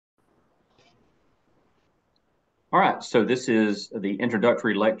All right, so this is the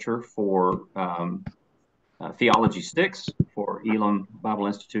introductory lecture for Theology 6 for Elam Bible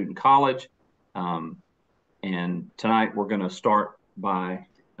Institute and College. And tonight we're going to start by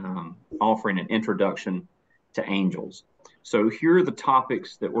offering an introduction to angels. So here are the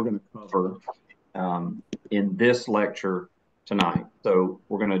topics that we're going to cover in this lecture tonight. So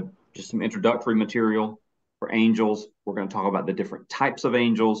we're going to just some introductory material for angels. We're going to talk about the different types of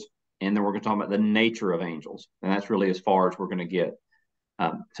angels, and then we're going to talk about the nature of angels. And that's really as far as we're going to get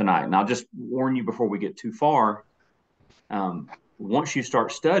tonight. And I'll just warn you before we get too far, once you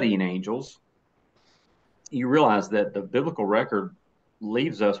start studying angels, you realize that the biblical record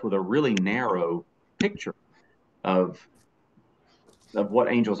leaves us with a really narrow picture of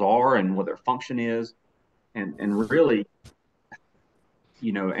what angels are and what their function is. And really,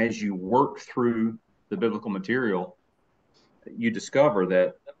 as you work through the biblical material, you discover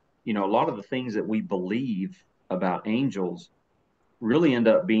that, a lot of the things that we believe about angels really end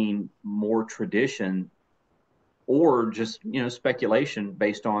up being more tradition or just, speculation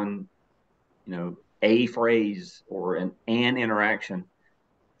based on, a phrase or an interaction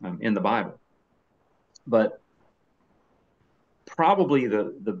in the Bible. But probably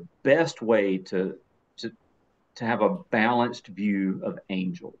the best way to have a balanced view of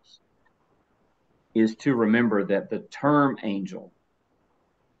angels is to remember that the term angel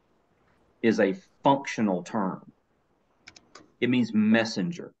is a functional term. It means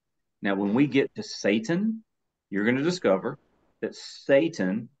messenger. Now, when we get to Satan, you're going to discover that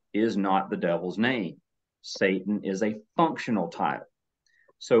Satan is not the devil's name. Satan is a functional title.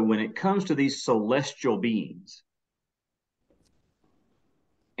 So when it comes to these celestial beings,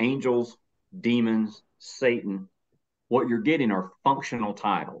 angels, demons, Satan, what you're getting are functional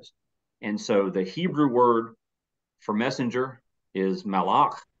titles. And so the Hebrew word for messenger is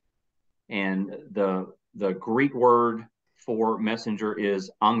malach, and the Greek word for messenger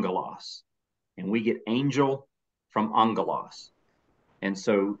is angelos. And we get angel from angelos. And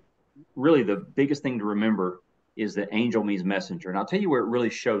so really the biggest thing to remember is that angel means messenger. And I'll tell you where it really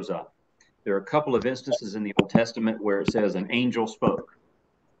shows up. There are a couple of instances in the Old Testament where it says an angel spoke.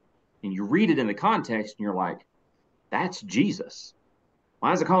 And you read it in the context and you're like, that's Jesus.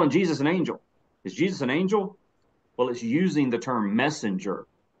 Why is it calling Jesus an angel? Is Jesus an angel? Well, it's using the term messenger,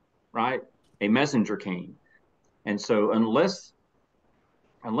 right? A messenger came. And so unless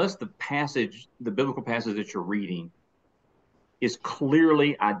the biblical passage that you're reading is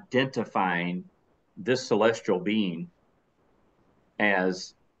clearly identifying this celestial being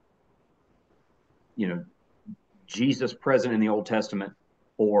as, Jesus present in the Old Testament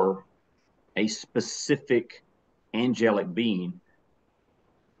or a specific angelic being,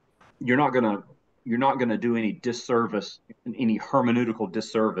 you're not going to do any disservice, any hermeneutical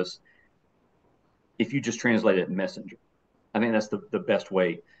disservice if you just translate it messenger. I think that's the best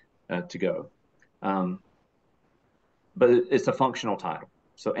way to go. But it's a functional title.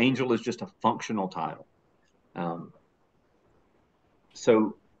 So angel is just a functional title.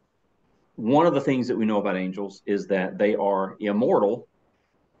 So one of the things that we know about angels is that they are immortal,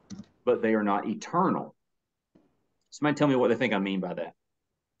 but they are not eternal. Somebody tell me what they think I mean by that.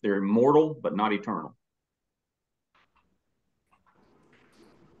 They're immortal, but not eternal.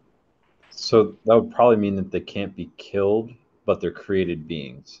 So that would probably mean that they can't be killed, but they're created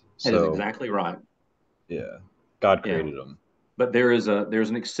beings. That is exactly right. Yeah, God created them. But there's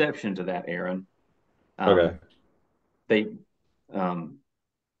an exception to that, Aaron. Okay.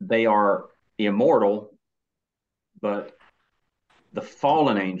 They are immortal, but the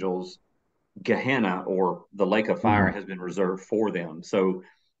fallen angels, Gehenna, or the lake of fire, has been reserved for them. So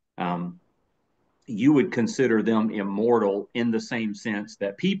you would consider them immortal in the same sense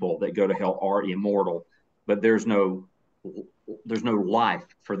that people that go to hell are immortal, but there's no life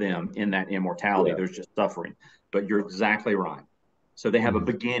for them in that immortality. Yeah. There's just suffering. But you're exactly right. So they have a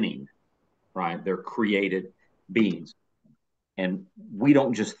beginning, right? They're created beings. And we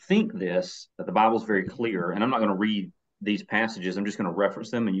don't just think this, that the Bible's very clear. And I'm not going to read these passages. I'm just going to reference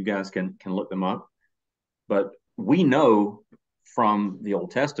them and you guys can look them up. But we know from the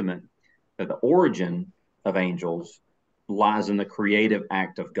Old Testament that the origin of angels lies in the creative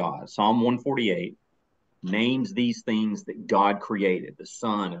act of God. Psalm 148 names these things that God created, the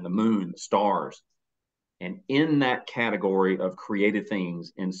sun and the moon, the stars. And in that category of created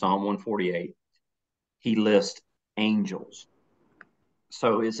things in Psalm 148, he lists angels.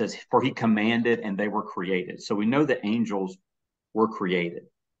 So it says, for he commanded and they were created. So we know that angels were created.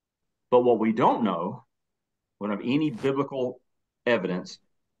 But what we don't know, we don't have any biblical evidence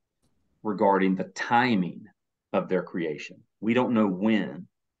regarding the timing of their creation. We don't know when.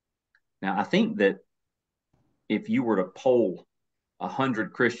 Now, I think that if you were to poll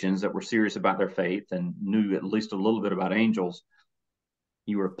 100 Christians that were serious about their faith and knew at least a little bit about angels,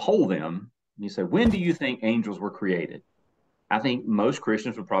 you were to poll them and you say, when do you think angels were created? I think most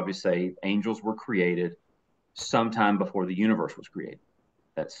Christians would probably say angels were created sometime before the universe was created.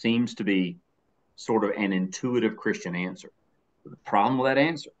 That seems to be sort of an intuitive Christian answer. But the problem with that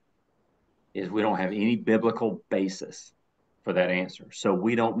answer is we don't have any biblical basis for that answer. So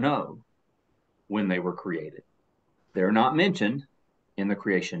we don't know when they were created. They're not mentioned in the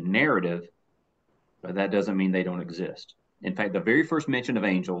creation narrative, but that doesn't mean they don't exist. In fact, the very first mention of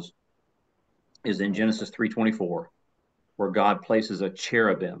angels is in Genesis 3:24, where God places a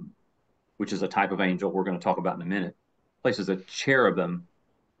cherubim, which is a type of angel we're going to talk about in a minute, places a cherubim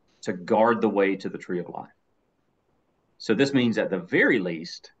to guard the way to the tree of life. So this means at the very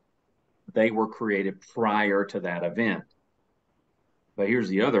least, they were created prior to that event. But here's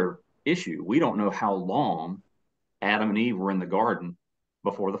the other issue. We don't know how long Adam and Eve were in the garden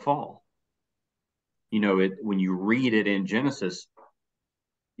before the fall. You know, when you read it in Genesis,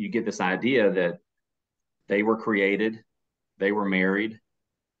 you get this idea that they were created, they were married,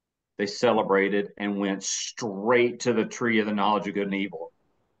 they celebrated and went straight to the tree of the knowledge of good and evil,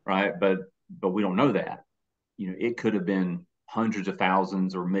 right? But we don't know that. You know, it could have been hundreds of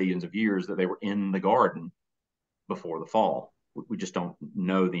thousands or millions of years that they were in the garden before the fall. We just don't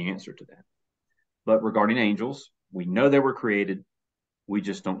know the answer to that. But regarding angels, we know they were created. We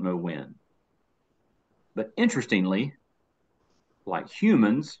just don't know when. But interestingly, like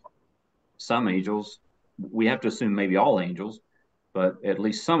humans, some angels, we have to assume maybe all angels, but at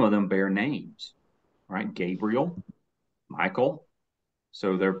least some of them bear names, right? Gabriel, Michael.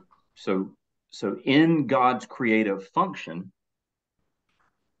 So they're so in God's creative function,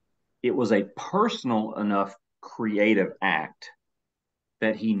 it was a personal enough creative act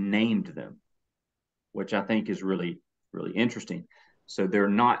that he named them, which I think is really, really interesting. So they're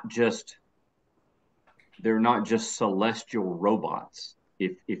not just celestial robots,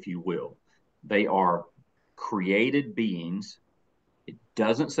 if you will. They are created beings. It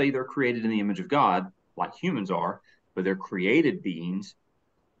doesn't say they're created in the image of God like humans are, but they're created beings.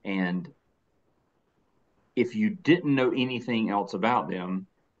 And if you didn't know anything else about them,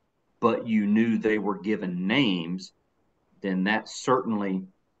 but you knew they were given names, then that certainly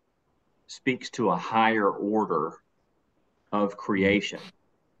speaks to a higher order of creation.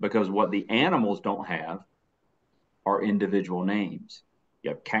 Because what the animals don't have are individual names.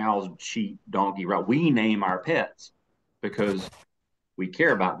 You have cows, sheep, donkey, right? We name our pets because we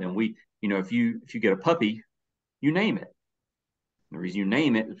care about them. If you get a puppy, you name it. The reason you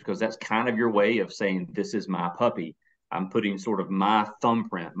name it is because that's kind of your way of saying, this is my puppy. I'm putting sort of my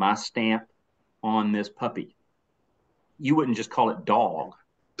thumbprint, my stamp on this puppy. You wouldn't just call it dog,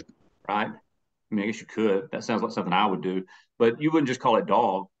 right? I mean, I guess you could. That sounds like something I would do, but you wouldn't just call it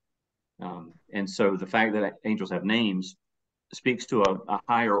dog. And so the fact that angels have names speaks to a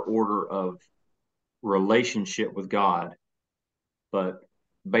higher order of relationship with God. But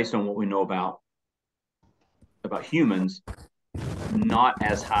based on what we know about humans, not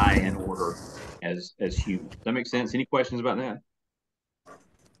as high in order as humans. Does that make sense? Any questions about that?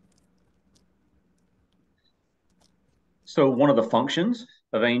 So one of the functions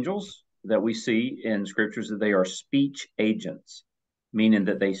of angels that we see in scriptures that they are speech agents, meaning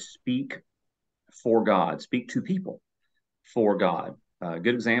that they speak for God, speak to people for God. A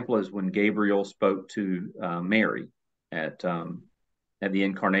good example is when Gabriel spoke to Mary at the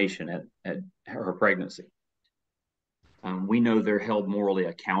incarnation, at her pregnancy. We know they're held morally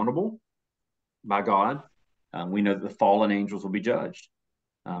accountable by God. We know that the fallen angels will be judged.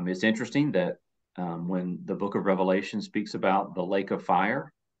 It's interesting that when the book of Revelation speaks about the lake of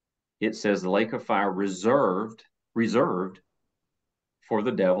fire, it says the lake of fire reserved for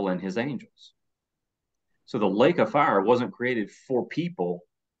the devil and his angels. So the lake of fire wasn't created for people,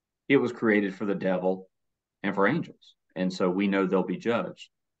 it was created for the devil and for angels. And so we know they'll be judged.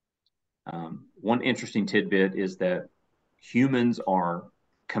 One interesting tidbit is that humans are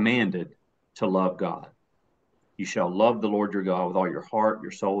commanded to love God. You shall love the Lord your God with all your heart,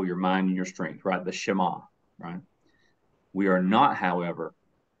 your soul, your mind, and your strength, right? The Shema, right? We are not, however,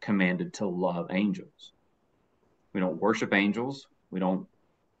 commanded to love angels. We don't worship angels. We don't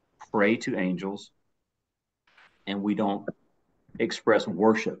pray to angels. And we don't express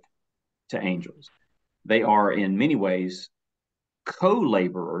worship to angels. They are, in many ways,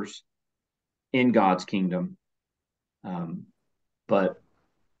 co-laborers in God's kingdom, but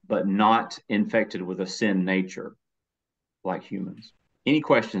not infected with a sin nature like humans. Any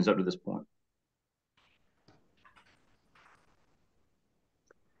questions up to this point?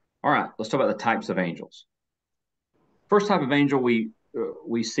 All right, let's talk about the types of angels. First type of angel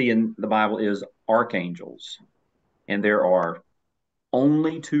we see in the Bible is archangels, and there are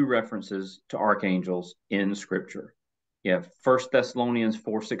only two references to archangels in Scripture. You have 1 Thessalonians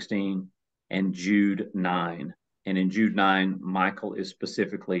 4:16 and Jude 9. And in Jude 9, Michael is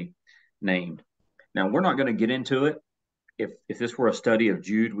specifically named. Now, we're not going to get into it. If this were a study of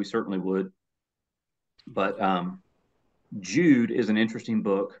Jude, we certainly would. But Jude is an interesting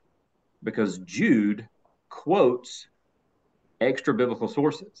book because Jude quotes extra biblical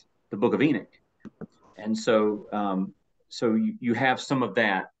sources, the book of Enoch. And so you have some of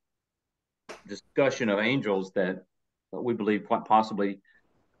that discussion of angels that we believe quite possibly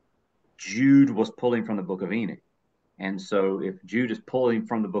Jude was pulling from the book of Enoch. And so if Jude is pulling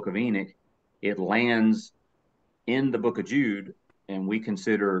from the book of Enoch, it lands in the book of Jude, and we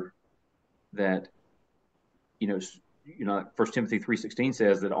consider that, First Timothy 3:16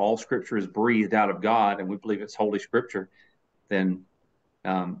 says that all scripture is breathed out of God, and we believe it's holy scripture. Then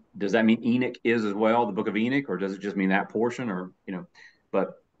does that mean Enoch is as well, the book of Enoch, or does it just mean that portion?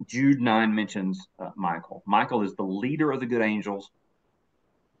 But Jude 9 mentions Michael. Michael is the leader of the good angels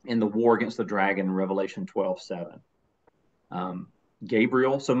in the war against the dragon in Revelation 12:7.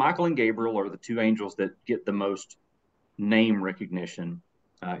 Gabriel, so Michael and Gabriel are the two angels that get the most name recognition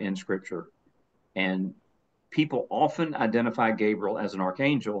in Scripture. And people often identify Gabriel as an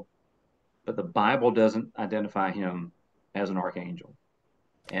archangel, but the Bible doesn't identify him as an archangel.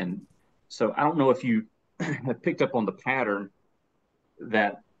 And so I don't know if you have picked up on the pattern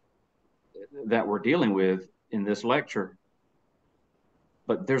that we're dealing with in this lecture,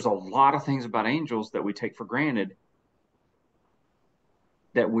 but there's a lot of things about angels that we take for granted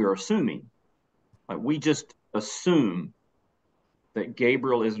that we're assuming. Like, we just assume that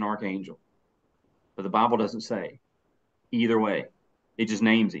Gabriel is an archangel, but the Bible doesn't say either way. It just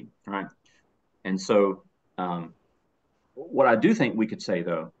names him, right? And so what I do think we could say,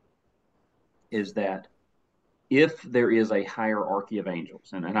 though, is that if there is a hierarchy of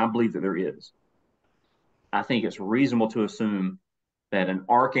angels, and I believe that there is, I think it's reasonable to assume that an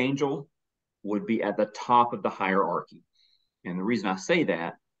archangel would be at the top of the hierarchy. And the reason I say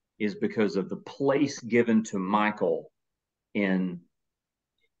that is because of the place given to Michael in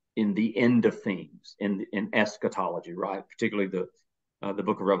the end of things, in eschatology, right? Particularly the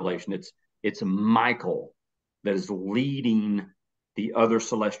book of Revelation. It's Michael that is leading the other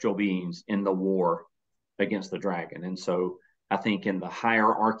celestial beings in the war against the dragon. And so I think in the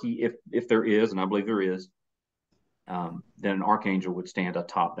hierarchy, if there is, and I believe there is, then an archangel would stand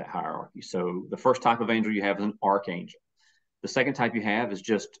atop that hierarchy. So the first type of angel you have is an archangel. The second type you have is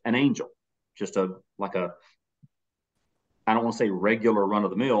just an angel, just I don't want to say regular run of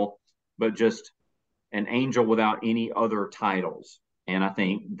the mill, but just an angel without any other titles. And I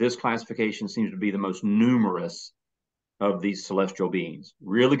think this classification seems to be the most numerous of these celestial beings.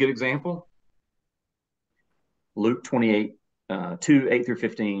 Really good example, Luke 28, 2, 8 through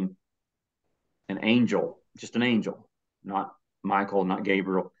 15, an angel, just an angel, not Michael, not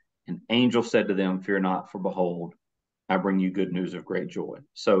Gabriel. An angel said to them, "Fear not, for behold, I bring you good news of great joy."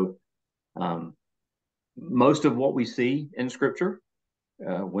 So most of what we see in Scripture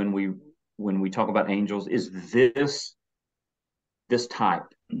when we talk about angels is this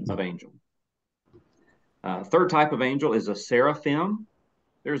type of angel. Third type of angel is a seraphim.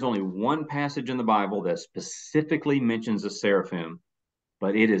 There's only one passage in the Bible that specifically mentions a seraphim,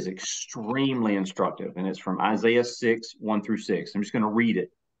 but it is extremely instructive, and it's from Isaiah 6, 1 through 6. I'm just going to read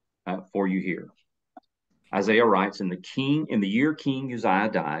it for you here. Isaiah writes, in the year King Uzziah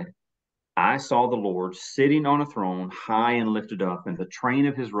died, I saw the Lord sitting on a throne high and lifted up, and the train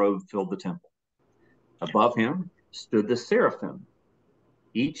of his robe filled the temple. Above him stood the seraphim.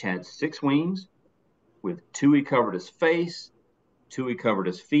 Each had 6 wings. With 2 he covered his face, 2 he covered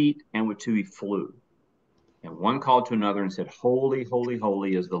his feet, and with 2 he flew. And one called to another and said, Holy, holy,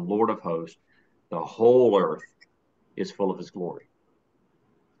 holy is the Lord of hosts. The whole earth is full of his glory.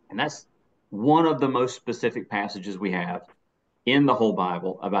 And that's one of the most specific passages we have in the whole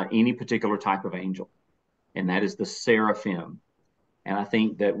Bible about any particular type of angel, and that is the seraphim. And I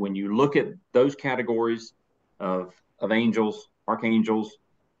think that when you look at those categories of angels, archangels,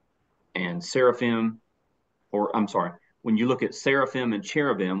 and seraphim, or I'm sorry, when you look at seraphim and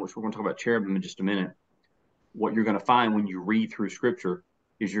cherubim, which we're going to talk about cherubim in just a minute, what you're going to find when you read through Scripture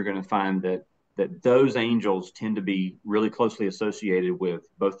is you're going to find that those angels tend to be really closely associated with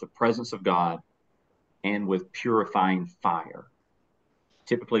both the presence of God and with purifying fire.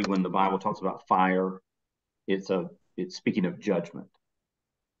 Typically, when the Bible talks about fire, it's speaking of judgment.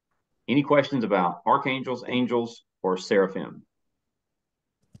 Any questions about archangels, angels, or seraphim?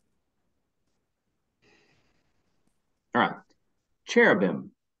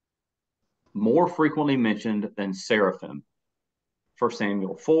 cherubim, more frequently mentioned than seraphim. 1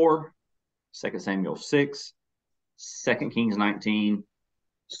 Samuel 4, 2 Samuel 6, 2 Kings 19,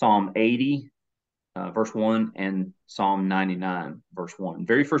 Psalm 80, verse 1, and Psalm 99, verse 1.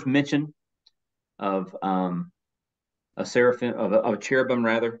 Very first mention of a seraphim, of a cherubim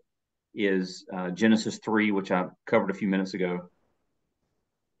rather, is Genesis 3, which I covered a few minutes ago.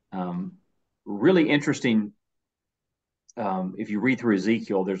 Really interesting. If you read through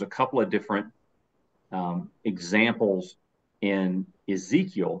Ezekiel, there's a couple of different examples in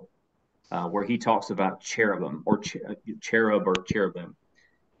Ezekiel where he talks about cherubim or cherub or cherubim.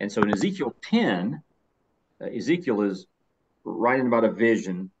 And so in Ezekiel 10, Ezekiel is writing about a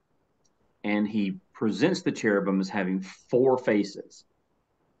vision, and he presents the cherubim as having 4 faces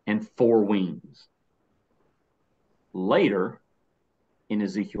and 4 wings. Later in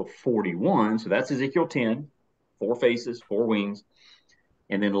Ezekiel 41, so that's Ezekiel 10, 4 faces, 4 wings.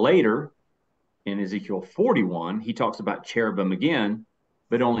 And then later in Ezekiel 41, he talks about cherubim again,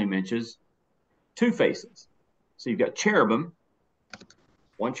 but only mentions 2 faces. So you've got cherubim.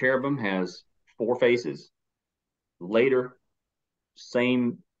 One cherubim has 4 faces. Later,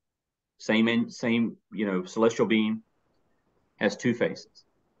 same, celestial being has 2 faces.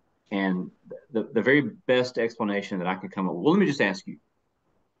 And the very best explanation that I could come up with, well, let me just ask you,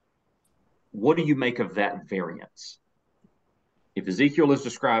 what do you make of that variance? If Ezekiel is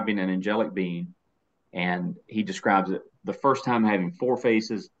describing an angelic being, and he describes it the first time having 4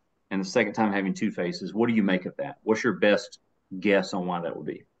 faces and the second time having 2 faces, what do you make of that? What's your best guess on why that would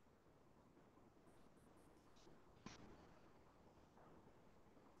be?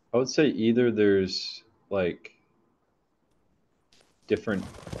 I would say either there's like different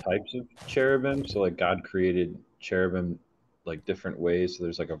types of cherubim. So like God created cherubim like different ways. So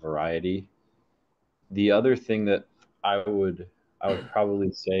there's like a variety. The other thing that I would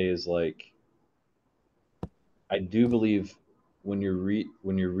probably say is like I do believe when you're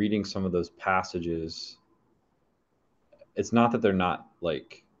reading some of those passages, it's not that they're not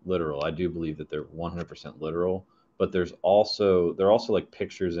like literal. I do believe that they're 100% literal, but they're also like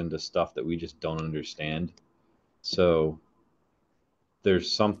pictures into stuff that we just don't understand. So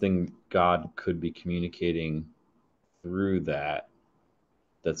there's something God could be communicating through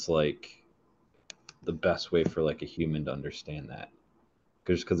that's like the best way for like a human to understand that.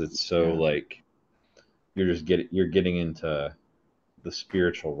 Because it's so like you're getting into the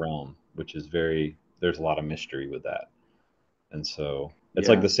spiritual realm, which is there's a lot of mystery with that. And so it's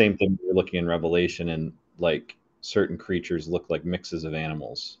like the same thing you're looking in Revelation and like certain creatures look like mixes of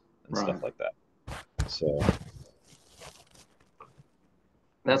animals and stuff like that. So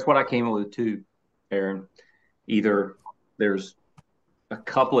that's what I came up with too, Aaron. Either there's a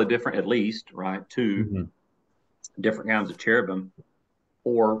couple of different, at least, right? 2 different kinds of cherubim,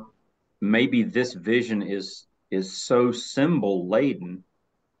 or maybe this vision is so symbol laden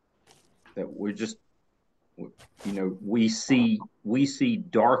that we're just, we see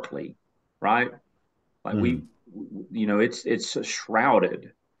darkly, right? Like it's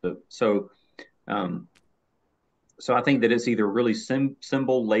shrouded. So um, so I think that it's either really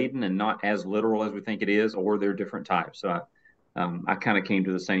symbol laden and not as literal as we think it is, or they're different types. So I kind of came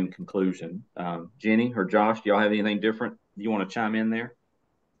to the same conclusion. Jenny or Josh, do y'all have anything different you want to chime in there?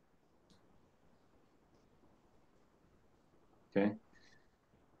 Okay.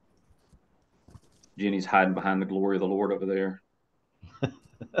 Jenny's hiding behind the glory of the Lord over there.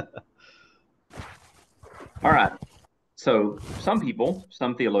 All right. So some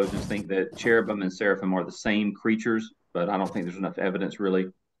theologians think that cherubim and seraphim are the same creatures, but I don't think there's enough evidence really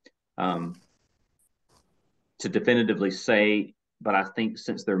um, to definitively say. But I think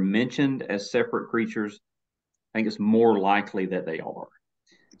since they're mentioned as separate creatures, I think it's more likely that they are.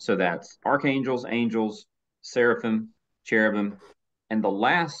 So that's archangels, angels, seraphim, cherubim, and the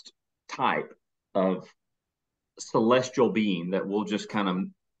last type of celestial being that we'll just kind of,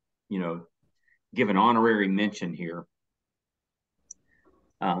 give an honorary mention here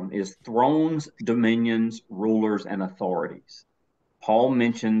is thrones, dominions, rulers, and authorities. Paul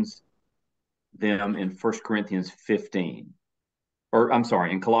mentions them in 1 Corinthians 15, or I'm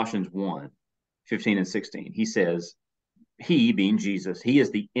sorry, in Colossians 1, 15 and 16. He says, he, being Jesus, he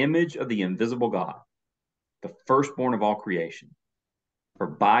is the image of the invisible God, the firstborn of all creation. For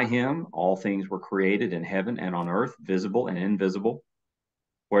by him all things were created in heaven and on earth, visible and invisible,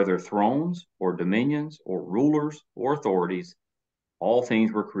 whether thrones or dominions or rulers or authorities, all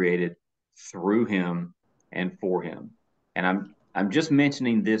things were created through him and for him. And I'm just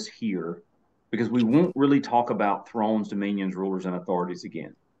mentioning this here because we won't really talk about thrones, dominions, rulers, and authorities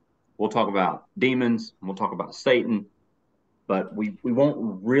again. We'll talk about demons, and we'll talk about Satan, but we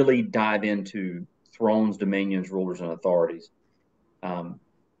won't really dive into thrones, dominions, rulers, and authorities.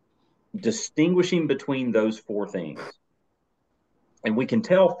 Distinguishing between those four things, and we can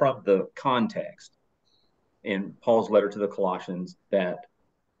tell from the context in Paul's letter to the Colossians that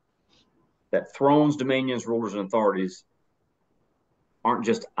thrones, dominions, rulers, and authorities aren't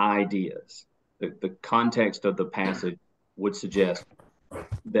just ideas. The context of the passage would suggest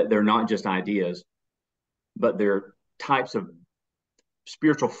that they're not just ideas, but they're types of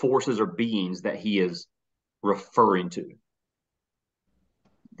spiritual forces or beings that he is referring to.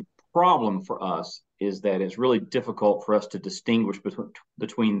 The problem for us is that it's really difficult for us to distinguish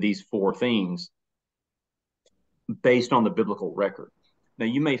between these four things based on the biblical record. Now,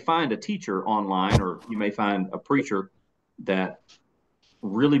 you may find a teacher online, or you may find a preacher that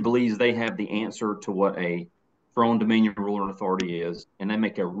really believes they have the answer to what a throne, dominion, ruler, and authority is, and they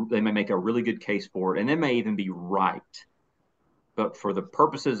may make a really good case for it, and they may even be right. But for the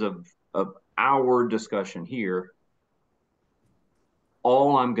purposes of our discussion here,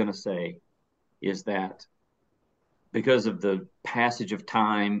 all I'm going to say is that because of the passage of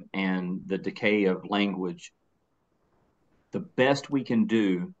time and the decay of language, the best we can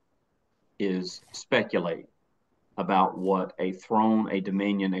do is speculate about what a throne, a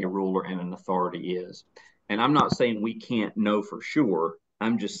dominion, a ruler, and an authority is. And I'm not saying we can't know for sure.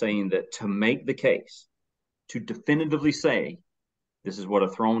 I'm just saying that to make the case, to definitively say this is what a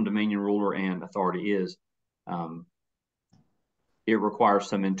throne, dominion, ruler, and authority is, it requires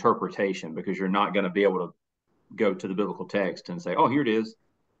some interpretation, because you're not going to be able to go to the biblical text and say, oh, here it is,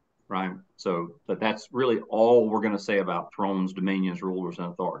 right? So, but that's really all we're going to say about thrones, dominions, rulers, and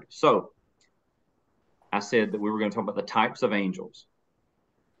authorities. So I said that we were going to talk about the types of angels.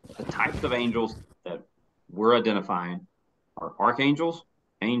 The types of angels that we're identifying are archangels,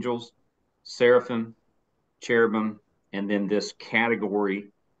 angels, seraphim, cherubim, and then this category,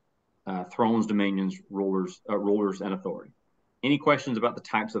 thrones, dominions, rulers, and authority. Any questions about the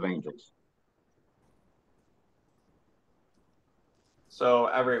types of angels? So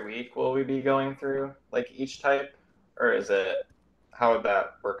every week will we be going through like each type, or is it, how would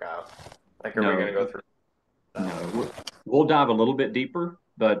that work out? Like, are we going to go through? No, we'll dive a little bit deeper,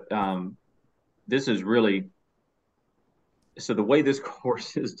 but this is really, so the way this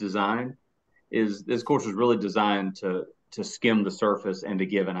course is designed is this course is really designed to skim the surface and to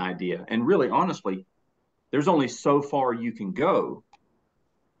give an idea. And really, honestly, there's only so far you can go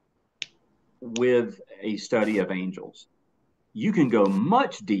with a study of angels. You can go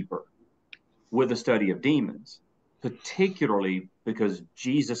much deeper with a study of demons, particularly because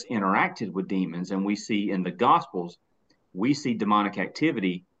Jesus interacted with demons, and we see in the Gospels, we see demonic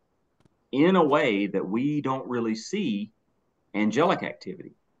activity in a way that we don't really see angelic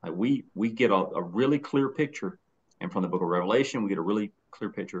activity. Like we get a really clear picture, and from the book of Revelation, we get a really clear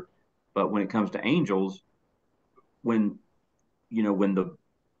picture. But when it comes to angels, when the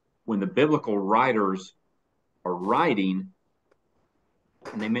biblical writers are writing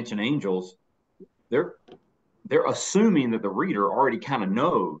and they mention angels, they're assuming that the reader already kind of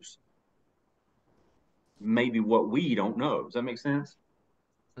knows maybe what we don't know. Does that make sense?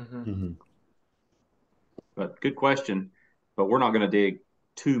 Mm-hmm. Mm-hmm. But good question. But we're not going to dig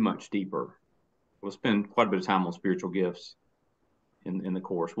too much deeper. We'll spend quite a bit of time on spiritual gifts in the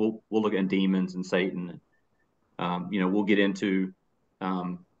course. We'll look at demons and Satan. We'll get into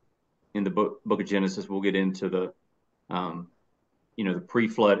in the book of Genesis. We'll get into the the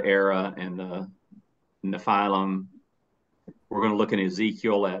pre-flood era and the Nephilim. We're going to look in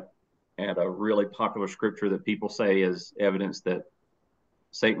Ezekiel at a really popular scripture that people say is evidence that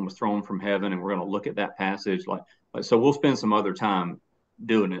Satan was thrown from heaven, and we're going to look at that passage. So we'll spend some other time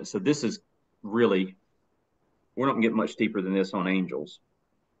doing it. So this is really, we're not going to get much deeper than this on angels.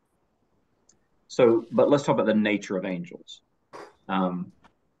 So, but let's talk about the nature of angels.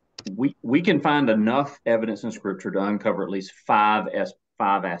 We can find enough evidence in Scripture to uncover at least five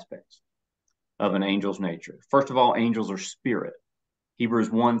aspects of an angel's nature. First of all, angels are spirit. Hebrews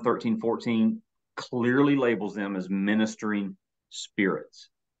 1:13-14 clearly labels them as ministering spirits.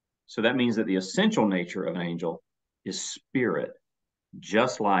 So that means that the essential nature of an angel is spirit,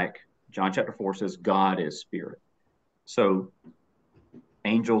 just like John chapter 4 says God is spirit. So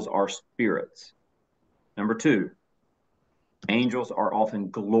angels are spirits. Number two, angels are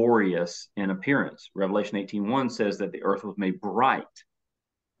often glorious in appearance. Revelation 18:1 says that the earth was made bright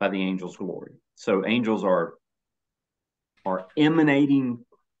by the angel's glory. So angels are emanating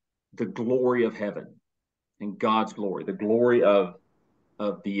the glory of heaven and God's glory, the glory of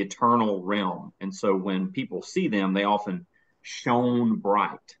the eternal realm. And so when people see them, they often shone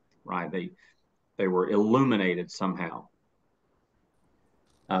bright, right? They were illuminated somehow.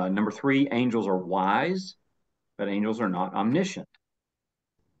 Number 3, angels are wise, but angels are not omniscient.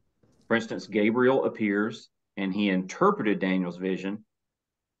 For instance, Gabriel appears and he interpreted Daniel's vision,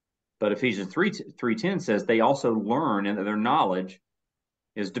 but Ephesians 3:10 says they also learn and that their knowledge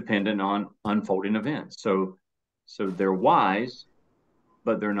is dependent on unfolding events. So they're wise,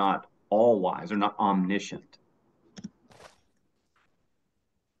 but they're not all wise. They're not omniscient.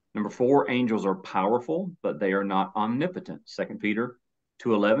 Number 4, angels are powerful, but they are not omnipotent. 2 Peter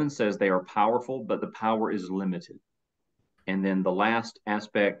 2:11 says they are powerful, but the power is limited. And then the last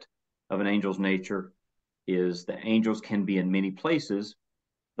aspect of an angel's nature is the angels can be in many places,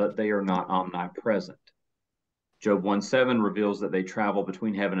 but they are not omnipresent. Job 1:7 reveals that they travel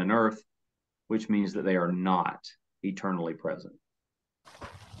between heaven and earth, which means that they are not eternally present. All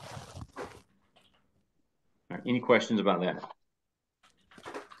right, any questions about that?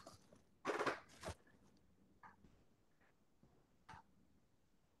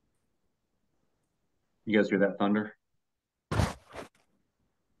 You guys hear that thunder?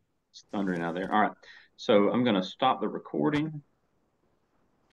 It's thundering out there. All right, so I'm going to stop the recording.